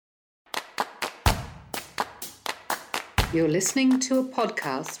You're listening to a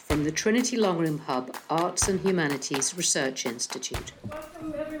podcast from the Trinity Longroom Hub Arts and Humanities Research Institute.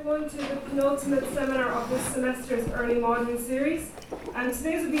 Welcome everyone to the penultimate seminar of this semester's Early Modern series. And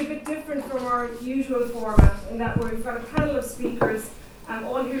today's will be a bit different from our usual format in that we've got a panel of speakers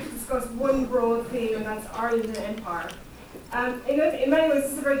all here to discuss one broad theme, and that's Ireland and Empire. In many ways,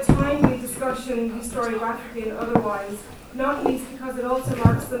 this is a very timely discussion, historiographically and otherwise, not least because it also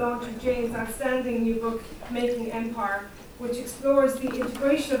marks the launch of Jane's outstanding new book, Making Empire, which explores the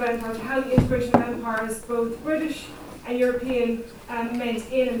integration of empires, how the integration of empires, both British and European, meant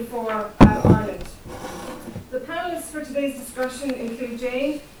in and for Ireland. The panellists for today's discussion include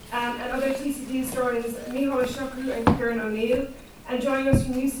Jane and other TCD historians, Micheál Ó Siochrú and Ciaran O Neill. And joining us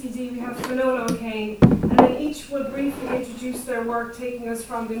from UCD, we have Finola O'Kane, and then each will briefly introduce their work, taking us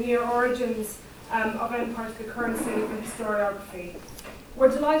from the near origins of empire to the current state of historiography. We're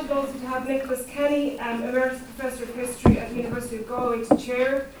delighted also to have Nicholas Canny, Emeritus Professor of History at the University of Galway, to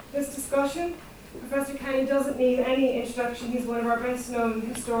chair this discussion. Professor Canny doesn't need any introduction. He's one of our best-known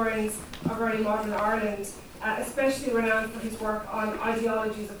historians of early modern Ireland, especially renowned for his work on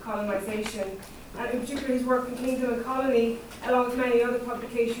ideologies of colonisation. And in particular, his work in Kingdom and Colony, along with many other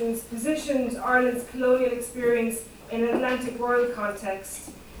publications, positioned Ireland's colonial experience in an Atlantic world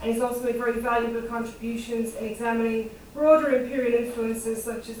context. And he's also made very valuable contributions in examining broader imperial influences,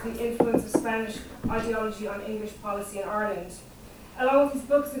 such as the influence of Spanish ideology on English policy in Ireland. Along with his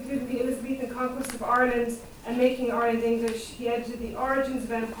books, including The Elizabethan Conquest of Ireland and Making Ireland English, he edited The Origins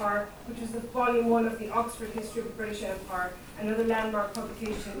of Empire, which was the volume 1 of the Oxford History of the British Empire, another landmark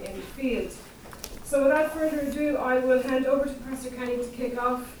publication in the field. So without further ado, I will hand over to Professor Canny to kick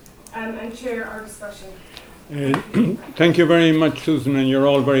off and chair our discussion. Thank you very much, Susan, and you're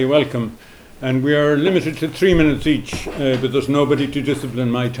all very welcome. And we are limited to 3 minutes each, but there's nobody to discipline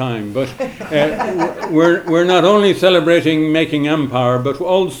my time. But we're not only celebrating Making Empire, but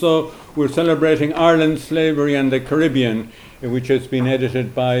also we're celebrating Ireland's slavery and the Caribbean, which has been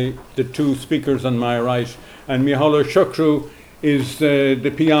edited by the two speakers on my right. And Micheál Ó Siochrú is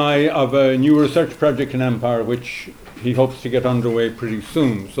the PI of a new research project in Empire, which he hopes to get underway pretty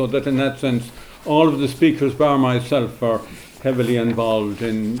soon. So that in that sense, all of the speakers, bar myself, are heavily involved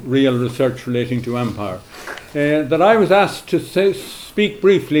in real research relating to Empire. That I was asked to speak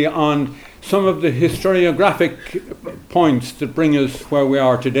briefly on some of the historiographic points that bring us where we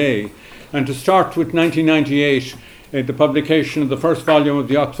are today. And to start with 1998, the publication of the first volume of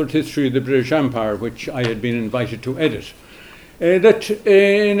the Oxford History of the British Empire, which I had been invited to edit. That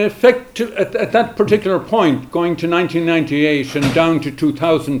in effect, at that particular point, going to 1998 and down to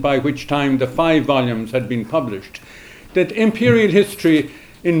 2000, by which time the 5 volumes had been published, that imperial history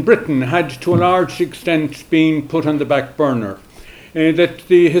in Britain had to a large extent been put on the back burner. That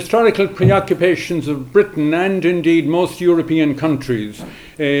the historical preoccupations of Britain and indeed most European countries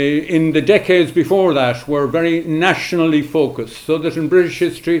in the decades before that were very nationally focused, so that in British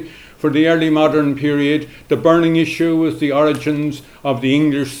history, for the early modern period, the burning issue was the origins of the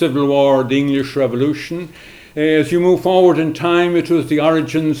English Civil War, the English Revolution. As you move forward in time, it was the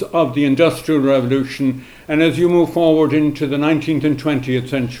origins of the Industrial Revolution. And as you move forward into the 19th and 20th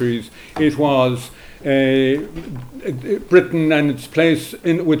centuries, it was Britain and its place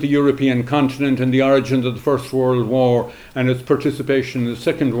with the European continent and the origins of the First World War and its participation in the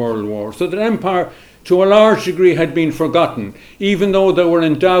Second World War. So that empire, to a large degree, had been forgotten, even though there were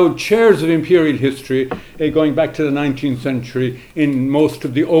endowed chairs of imperial history going back to the 19th century in most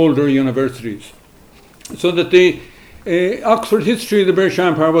of the older universities. So that the Oxford History of the British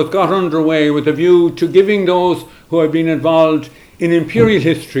Empire was got underway with a view to giving those who had been involved in imperial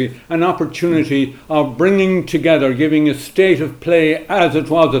history an opportunity of bringing together, giving a state of play as it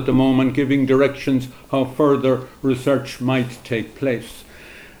was at the moment, giving directions how further research might take place.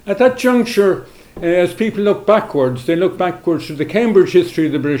 At that juncture, as people look backwards, they look backwards to the Cambridge History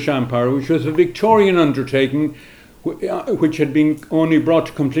of the British Empire, which was a Victorian undertaking which had been only brought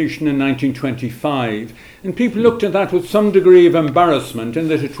to completion in 1925. And people looked at that with some degree of embarrassment, in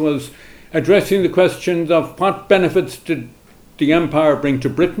that it was addressing the questions of what benefits did the empire bring to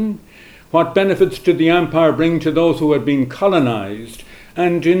Britain, what benefits did the empire bring to those who had been colonised.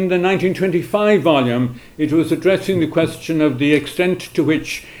 And in the 1925 volume, it was addressing the question of the extent to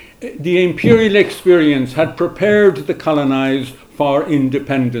which the imperial experience had prepared the colonised for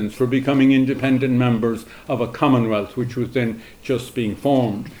independence, for becoming independent members of a commonwealth, which was then just being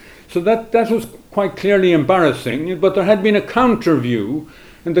formed. So that was quite clearly embarrassing, but there had been a counter view,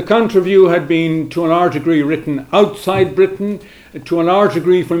 and the counter view had been to a large degree written outside Britain, to a large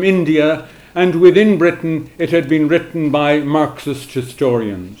degree from India, and within Britain it had been written by Marxist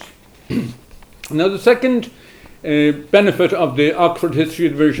historians. Now the second benefit of the Oxford History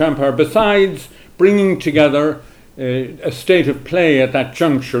of the British Empire, besides bringing together a state of play at that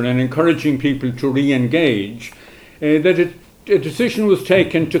juncture and encouraging people to re-engage, that a decision was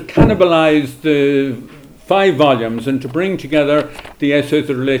taken to cannibalise the 5 volumes and to bring together the essays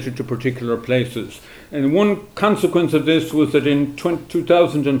that related to particular places. And one consequence of this was that in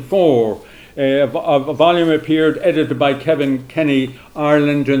 2004, a volume appeared edited by Ciaran Kenny,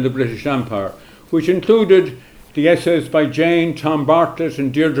 Ireland and the British Empire, which included the essays by Jane, Tom Bartlett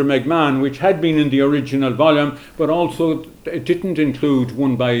and Deirdre McMahon, which had been in the original volume, but also it didn't include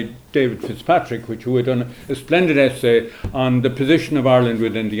one by David Fitzpatrick, who had done a splendid essay on the position of Ireland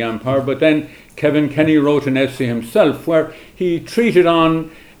within the Empire. But then Ciaran Kenny wrote an essay himself where he treated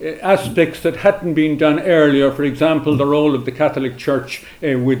on aspects that hadn't been done earlier. For example, the role of the Catholic Church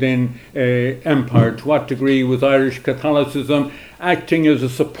within Empire. To what degree was Irish Catholicism acting as a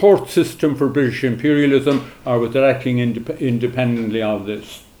support system for British imperialism, or was it acting independently of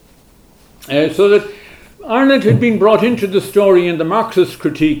this? So that Ireland had been brought into the story in the Marxist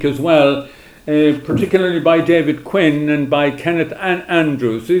critique as well, particularly by David Quinn and by Kenneth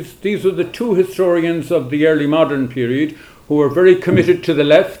Andrews. These are the 2 historians of the early modern period who were very committed to the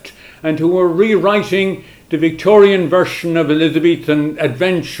left and who were rewriting the Victorian version of Elizabethan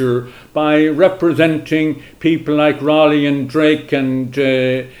adventure by representing people like Raleigh and Drake and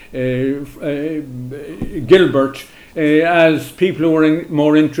Gilbert as people who were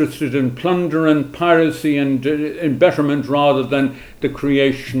more interested in plunder and piracy and embetterment rather than the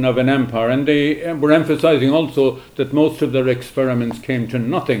creation of an empire. And they were emphasizing also that most of their experiments came to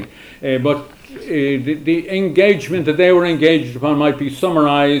nothing. But the engagement that they were engaged upon might be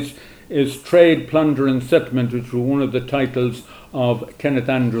summarized as Trade, Plunder and Settlement, which was one of the titles of Kenneth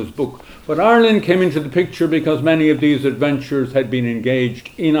Andrews' book. But Ireland came into the picture because many of these adventures had been engaged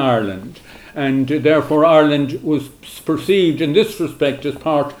in Ireland, and therefore Ireland was perceived in this respect as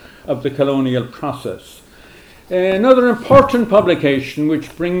part of the colonial process. Another important publication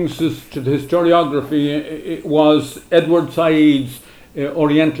which brings us to the historiography was Edward Said's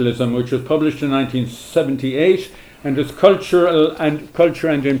Orientalism, which was published in 1978, and his Culture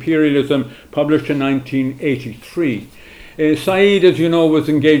and Imperialism, published in 1983. Said, as you know, was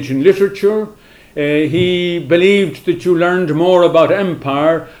engaged in literature. He believed that you learned more about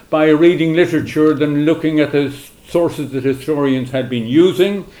empire by reading literature than looking at the sources that historians had been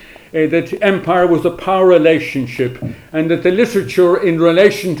using. That empire was a power relationship, and that the literature in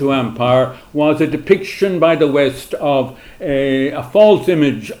relation to empire was a depiction by the West of a false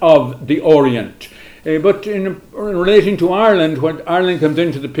image of the Orient. But in relating to Ireland, when Ireland comes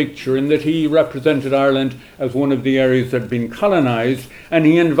into the picture, in that he represented Ireland as one of the areas that had been colonised, and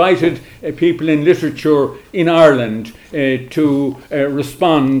he invited people in literature in Ireland to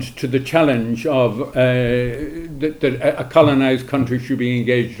respond to the challenge of that a colonised country should be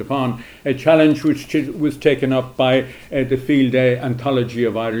engaged upon, a challenge which was taken up by the Field Day Anthology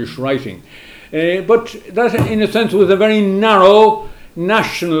of Irish Writing. But that, in a sense, was a very narrow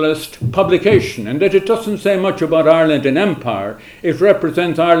nationalist publication, and that it doesn't say much about Ireland and empire. It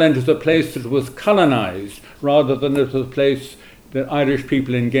represents Ireland as a place that was colonised rather than as a place that Irish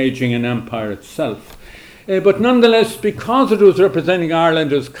people engaging in empire itself. But nonetheless, because it was representing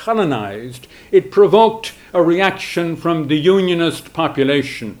Ireland as colonised, it provoked a reaction from the unionist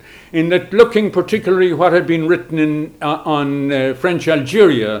population, in that, looking particularly what had been written on French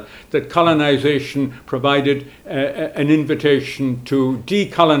Algeria, that colonisation provided an invitation to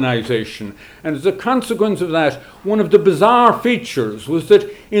decolonisation. And as a consequence of that, one of the bizarre features was that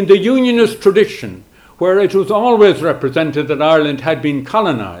in the unionist tradition, where it was always represented that Ireland had been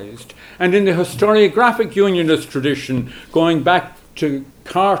colonised, and in the historiographic unionist tradition, going back to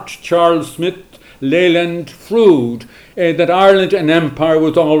Cart, Charles Smith, Leyland, Froude, that Ireland and empire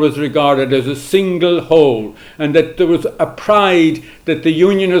was always regarded as a single whole, and that there was a pride that the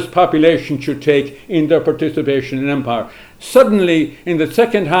unionist population should take in their participation in empire. Suddenly, in the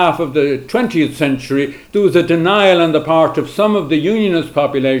second half of the 20th century, there was a denial on the part of some of the unionist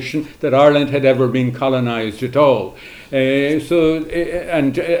population that Ireland had ever been colonised at all.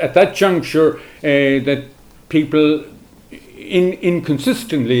 And at that juncture, that people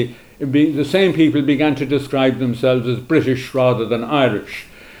inconsistently, the same people began to describe themselves as British rather than Irish.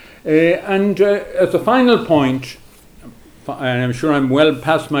 And as a final point, and I'm sure I'm well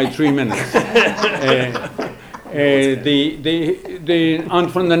past my 3 minutes,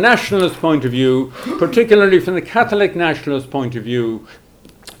 from the nationalist point of view, particularly from the Catholic nationalist point of view,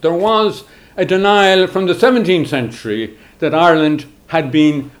 there was a denial from the 17th century that Ireland had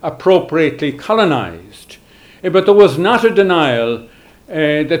been appropriately colonised. But there was not a denial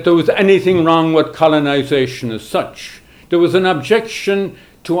that there was anything wrong with colonisation as such. There was an objection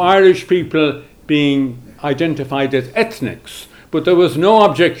to Irish people being identified as ethnics, but there was no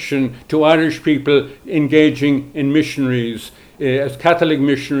objection to Irish people engaging in missionaries, as Catholic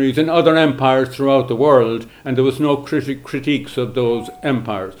missionaries in other empires throughout the world, and there was no critiques of those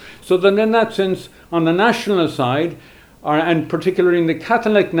empires. So then in that sense, on the nationalist side, and particularly in the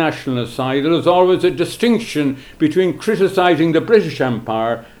Catholic nationalist side, there was always a distinction between criticising the British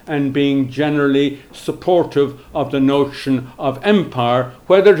Empire and being generally supportive of the notion of empire,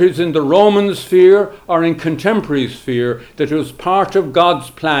 whether it is in the Roman sphere or in contemporary sphere, that it was part of God's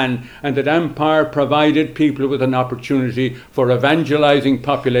plan and that empire provided people with an opportunity for evangelizing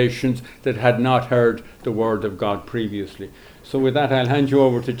populations that had not heard the word of God previously. So with that, I'll hand you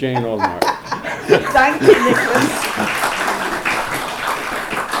over to Jane Ohlmeyer. Thank you, Nicholas.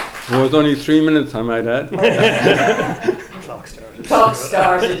 It was only 3 minutes, I might add. Clock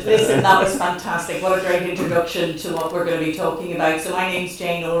started. Listen, that was fantastic. What a great introduction to what we're going to be talking about. So my name's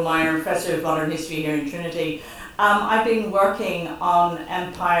Jane Ohlmeyer, Professor of Modern History here in Trinity. I've been working on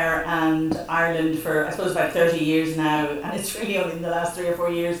empire and Ireland for, I suppose, about 30 years now, and it's really only in the last 3 or 4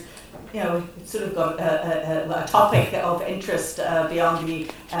 years, it's sort of got a topic of interest beyond the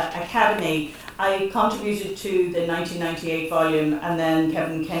academy. I contributed to the 1998 volume and then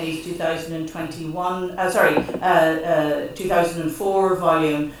Kevin Kenny's 2004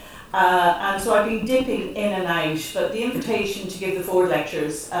 volume. And so I've been dipping in and out, but the invitation to give the Ford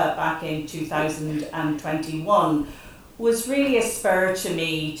lectures back in 2021 was really a spur to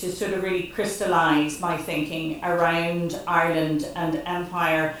me to sort of really crystallise my thinking around Ireland and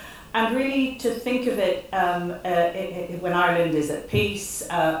empire, and really to think of it when Ireland is at peace,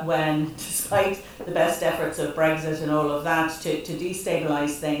 when, despite the best efforts of Brexit and all of that, to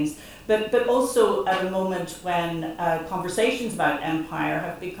destabilise things, but also at a moment when conversations about empire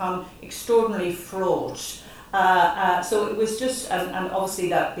have become extraordinarily fraught. So it was just, and obviously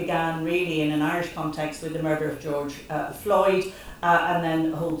that began really in an Irish context with the murder of George Floyd, and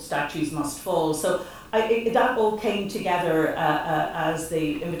then whole statues must fall. So that all came together as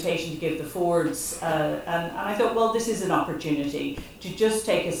the invitation to give the Fords, and I thought, well, this is an opportunity to just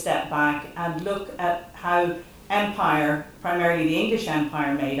take a step back and look at how empire, primarily the English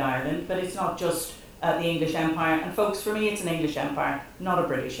Empire, made Ireland, but it's not just the English Empire. And folks, for me, it's an English Empire, not a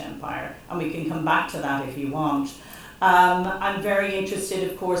British Empire, and we can come back to that if you want. I'm very interested,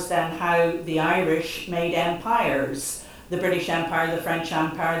 of course, then how the Irish made empires. The British Empire, the French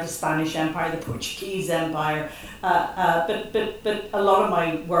Empire, the Spanish Empire, the Portuguese Empire, but a lot of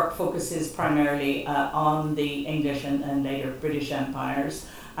my work focuses primarily on the English and later British empires,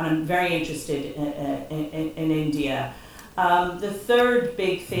 and I'm very interested in India. The third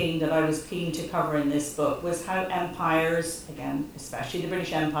big theme that I was keen to cover in this book was how empires, again, especially the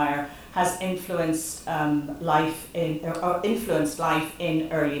British Empire, has influenced life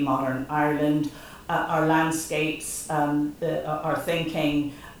in early modern Ireland. Our landscapes, our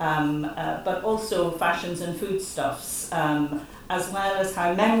thinking, but also fashions and foodstuffs, as well as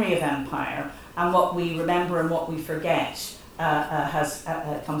how memory of empire and what we remember and what we forget has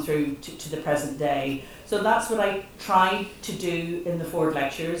come through to the present day. So that's what I tried to do in the Ford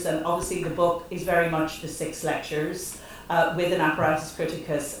lectures, and obviously the book is very much the 6 lectures with an apparatus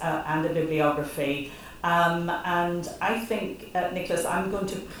criticus and a bibliography. And I think, Nicholas, I'm going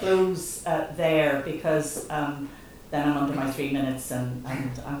to close there because then I'm under my 3 minutes and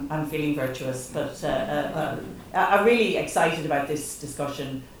I'm feeling virtuous. But I'm really excited about this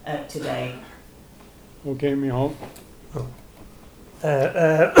discussion today. Okay, Micheál.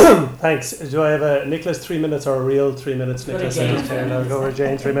 Thanks. Do I have Nicholas 3 minutes or a real 3 minutes, Nicholas? I'll go over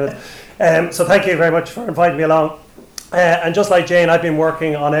Jane 3 minutes. So thank you very much for inviting me along. And just like Jane, I've been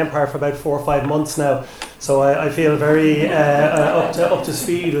working on empire for about 4 or 5 months now, so I feel very up to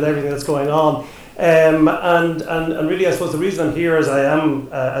speed with everything that's going on. And really, I suppose the reason I'm here is I am,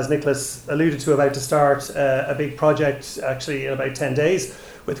 as Nicholas alluded to, about to start a big project actually in about 10 days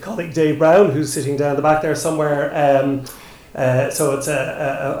with colleague Dave Brown, who's sitting down the back there somewhere. So it's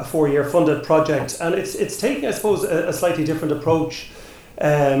a 4-year funded project, and it's taking, I suppose, a slightly different approach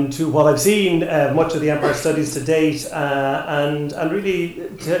to what I've seen much of the empire studies to date, and really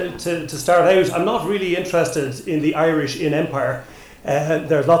to start out, I'm not really interested in the Irish in empire.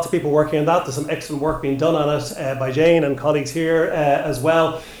 There's lots of people working on that. There's some excellent work being done on it by Jane and colleagues here as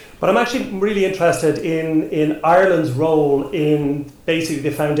well. But I'm actually really interested in Ireland's role in basically the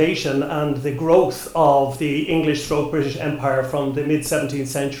foundation and the growth of the English/British Empire from the mid-17th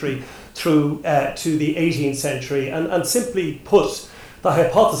century through to the 18th century, and simply put, the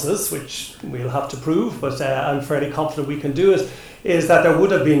hypothesis, which we'll have to prove, but I'm fairly confident we can do it, is that there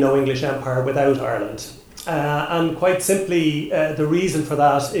would have been no English empire without Ireland. And quite simply, the reason for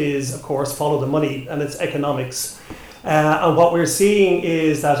that is, of course, follow the money and its economics. And what we're seeing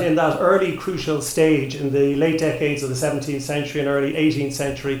is that in that early crucial stage, in the late decades of the 17th century and early 18th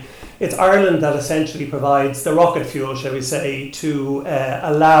century, it's Ireland that essentially provides the rocket fuel, shall we say, to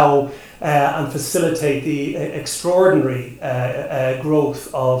allow and facilitate the extraordinary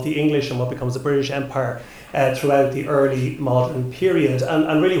growth of the English and what becomes the British Empire throughout the early modern period.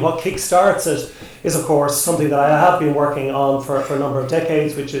 And really what kickstarts it is, of course, something that I have been working on for a number of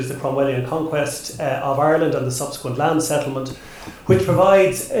decades, which is the Cromwellian conquest of Ireland and the subsequent land settlement, which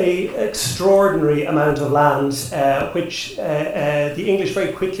provides an extraordinary amount of land, which the English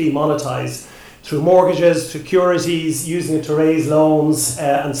very quickly monetise through mortgages, securities, using it to raise loans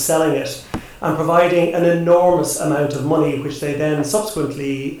and selling it, and providing an enormous amount of money, which they then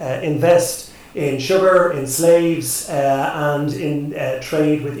subsequently invest in sugar, in slaves, and in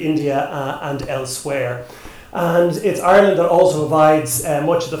trade with India and elsewhere. And it's Ireland that also provides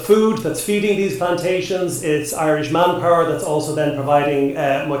much of the food that's feeding these plantations. It's Irish manpower that's also then providing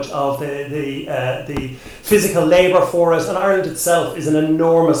much of the physical labour for it. And Ireland itself is an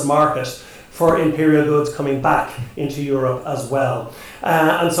enormous market for imperial goods coming back into Europe as well.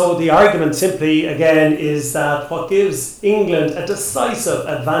 And so the argument simply, again, is that what gives England a decisive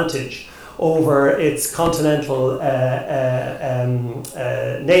advantage over its continental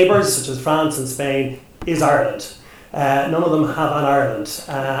neighbours, such as France and Spain, is Ireland. None of them have an Ireland.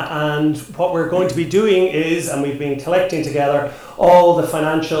 And what we're going to be doing is, and we've been collecting together all the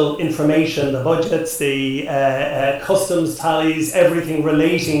financial information, the budgets, the customs tallies, everything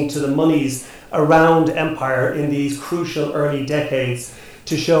relating to the monies around empire in these crucial early decades,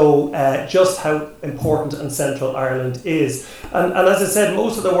 to show just how important and central Ireland is. And as I said,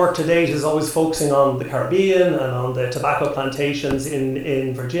 most of the work to date is always focusing on the Caribbean and on the tobacco plantations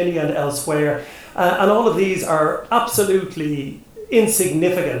in Virginia and elsewhere. And all of these are absolutely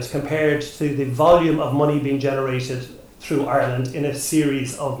insignificant compared to the volume of money being generated through Ireland in a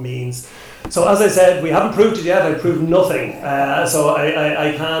series of means. So as I said, we haven't proved it yet. I've proved nothing. So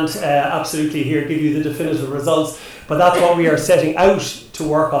I can't absolutely here give you the definitive results. But that's what we are setting out to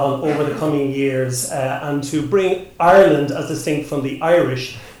work on over the coming years, and to bring Ireland, as distinct from the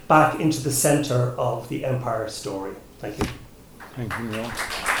Irish, back into the centre of the empire story. Thank you. Thank you, Micheál.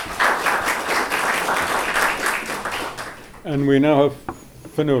 And we now have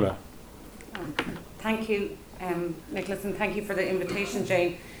Finola. Thank you, Nicholas, and thank you for the invitation,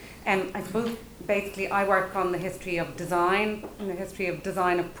 Jane. I suppose basically I work on the history of design and the history of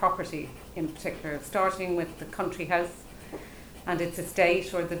design of property in particular, starting with the country house and its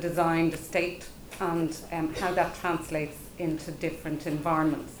estate, or the designed estate, and how that translates into different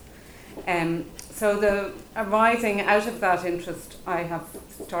environments. So arising out of that interest, I have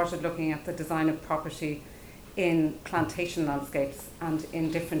started looking at the design of property in plantation landscapes and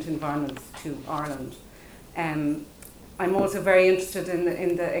in different environments to Ireland. I'm also very interested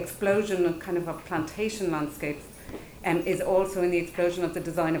in the explosion of plantation landscapes, is also in the explosion of the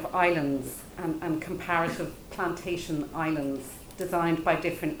design of islands and comparative plantation islands designed by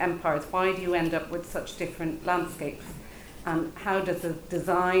different empires. Why do you end up with such different landscapes? And how does the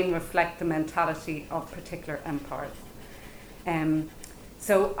design reflect the mentality of particular empires?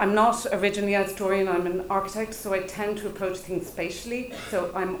 So I'm not originally a historian, I'm an architect, so I tend to approach things spatially.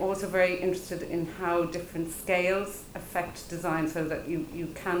 So I'm also very interested in how different scales affect design, so that you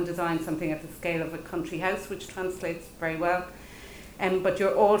can design something at the scale of a country house, which translates very well. But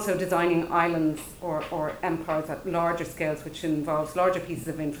you're also designing islands or empires at larger scales, which involves larger pieces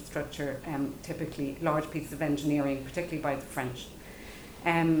of infrastructure, typically large pieces of engineering, particularly by the French.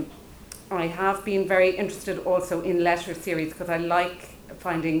 I have been very interested also in letter series, because I like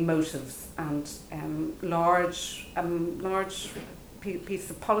finding motives, and large pieces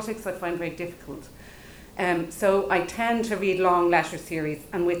of politics I find very difficult. So I tend to read long letter series,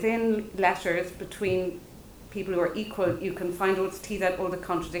 and within letters between people who are equal, you can tease out all the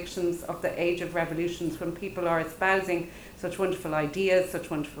contradictions of the age of revolutions, when people are espousing such wonderful ideas, such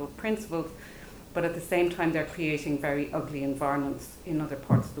wonderful principles, but at the same time they're creating very ugly environments in other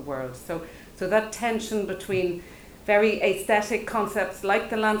parts of the world. So that tension between very aesthetic concepts like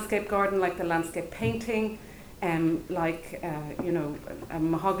the landscape garden, like the landscape painting, like a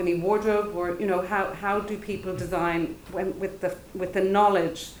mahogany wardrobe, or how do people design with the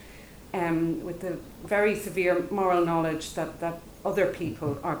knowledge, with the very severe moral knowledge that other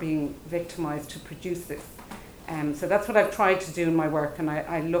people are being victimized to produce this. So that's what I've tried to do in my work, and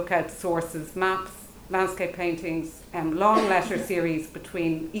I look at sources, maps, landscape paintings, long letter series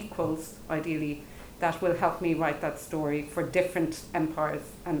between equals, ideally, that will help me write that story for different empires,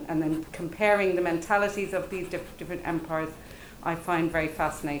 and then comparing the mentalities of these different empires I find very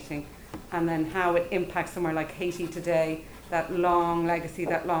fascinating, and then how it impacts somewhere like Haiti today. That long legacy,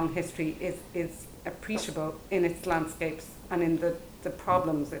 that long history is appreciable in its landscapes and in the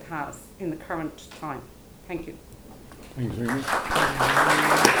problems it has in the current time. Thank you. Thanks very much.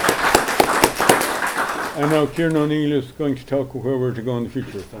 And now Ciaran O Neill is going to talk where we're to go in the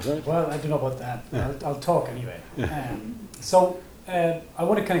future, is that right? Well, I don't know about that. I'll talk anyway. So I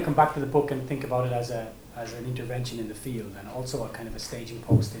want to kind of come back to the book and think about it as an intervention in the field, and also a kind of a staging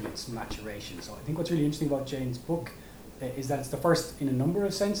post in its maturation. So I think what's really interesting about Jane's book is that it's the first in a number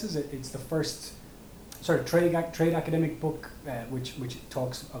of senses. It's the first sort of trade academic book which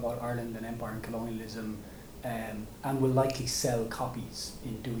talks about Ireland and empire and colonialism, and will likely sell copies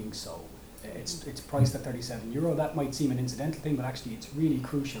in doing so. It's priced at €37. That might seem an incidental thing, but actually it's really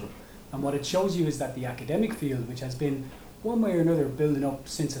crucial. And what it shows you is that the academic field, which has been one way or another building up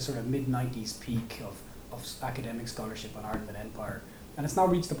since a sort of mid-90s peak of academic scholarship on Ireland and empire, and it's now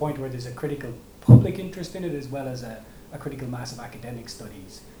reached the point where there's a critical public interest in it as well as a critical mass of academic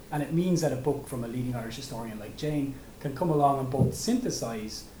studies. And it means that a book from a leading Irish historian like Jane can come along and both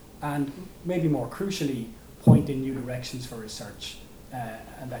synthesize and, maybe more crucially, point in new directions for research,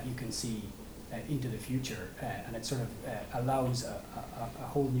 and that you can see into the future. And it sort of allows a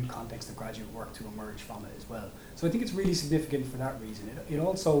whole new context of graduate work to emerge from it as well. So I think it's really significant for that reason. It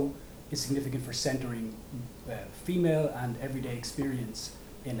also is significant for centering female and everyday experience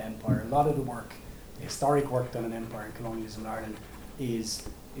in empire. A lot of the work, the historic work done in empire and colonialism in Ireland, is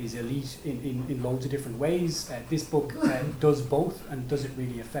elite in loads of different ways. This book does both, and does it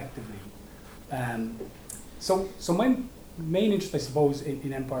really effectively. So my main interest, I suppose,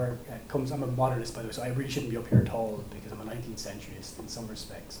 in empire comes. I'm a modernist, by the way, so I really shouldn't be up here at all because I'm a 19th centuryist in some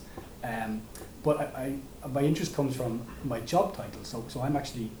respects. But my interest comes from my job title. So I'm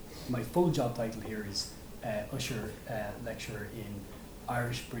actually, my full job title here is Usher Lecturer in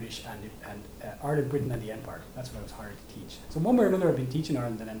Irish, British, and Ireland, Britain, and the Empire. That's what I was hired to teach. So one way or another, I've been teaching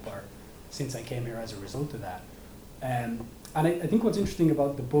Ireland and Empire since I came here as a result of that. And I think what's interesting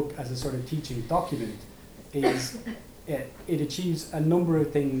about the book as a sort of teaching document is it achieves a number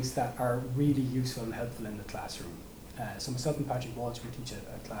of things that are really useful and helpful in the classroom. So myself and Patrick Walsh, we teach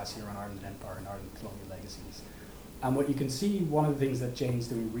a class here on Ireland and Empire and Ireland Colonial Legacies. And what you can see, one of the things that Jane's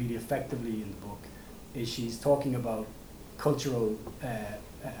doing really effectively in the book is she's talking about cultural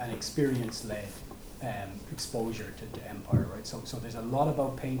and experience-led exposure to empire, right? So there's a lot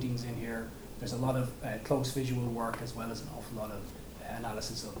about paintings in here. There's a lot of close visual work, as well as an awful lot of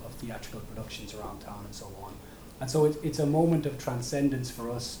analysis of theatrical productions around town and so on. And so it's a moment of transcendence for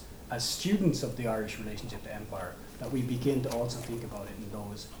us as students of the Irish relationship to empire, that we begin to also think about it in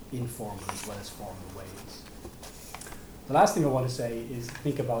those informal as well as formal ways. The last thing I want to say is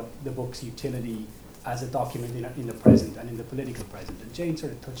think about the book's utility as a document in the present and in the political present. And Jane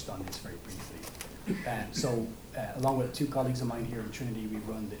sort of touched on this very briefly. Along with two colleagues of mine here in Trinity, we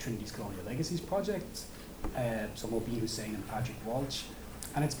run the Trinity's Colonial Legacies project. So Mobeen Hussain and Patrick Walsh.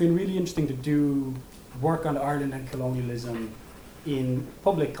 And it's been really interesting to do work on Ireland and colonialism in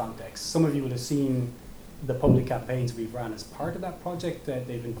public context. Some of you will have seen the public campaigns we've run as part of that project.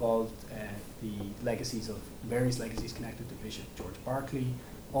 They've involved the legacies of various legacies connected to Bishop George Berkeley,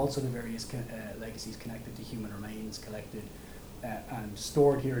 also the various legacies connected to human remains collected and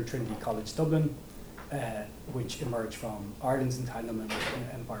stored here in Trinity College Dublin, which emerged from Ireland's entanglement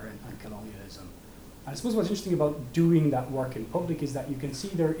with empire and colonialism. And I suppose what's interesting about doing that work in public is that you can see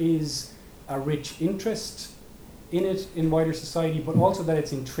there is a rich interest in it in wider society, but also that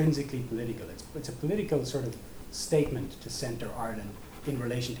it's intrinsically political. It's a political sort of statement to centre Ireland in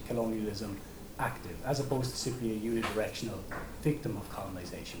relation to colonialism active, as opposed to simply a unidirectional victim of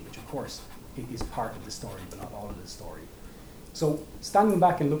colonisation, which of course is part of the story, but not all of the story. So standing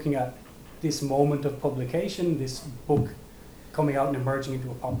back and looking at this moment of publication, this book coming out and emerging into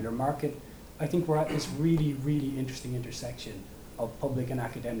a popular market, I think we're at this really, really interesting intersection of public and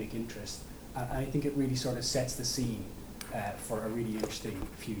academic interest. And I think it really sort of sets the scene for a really interesting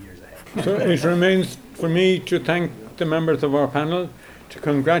few years ahead. So it remains for me to thank the members of our panel, to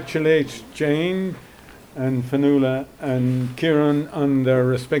congratulate Jane and Finola and Ciaran on their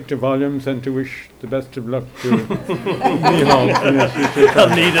respective volumes, and to wish the best of luck to Micheál in his future. They'll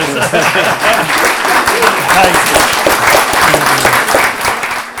need us. Thanks.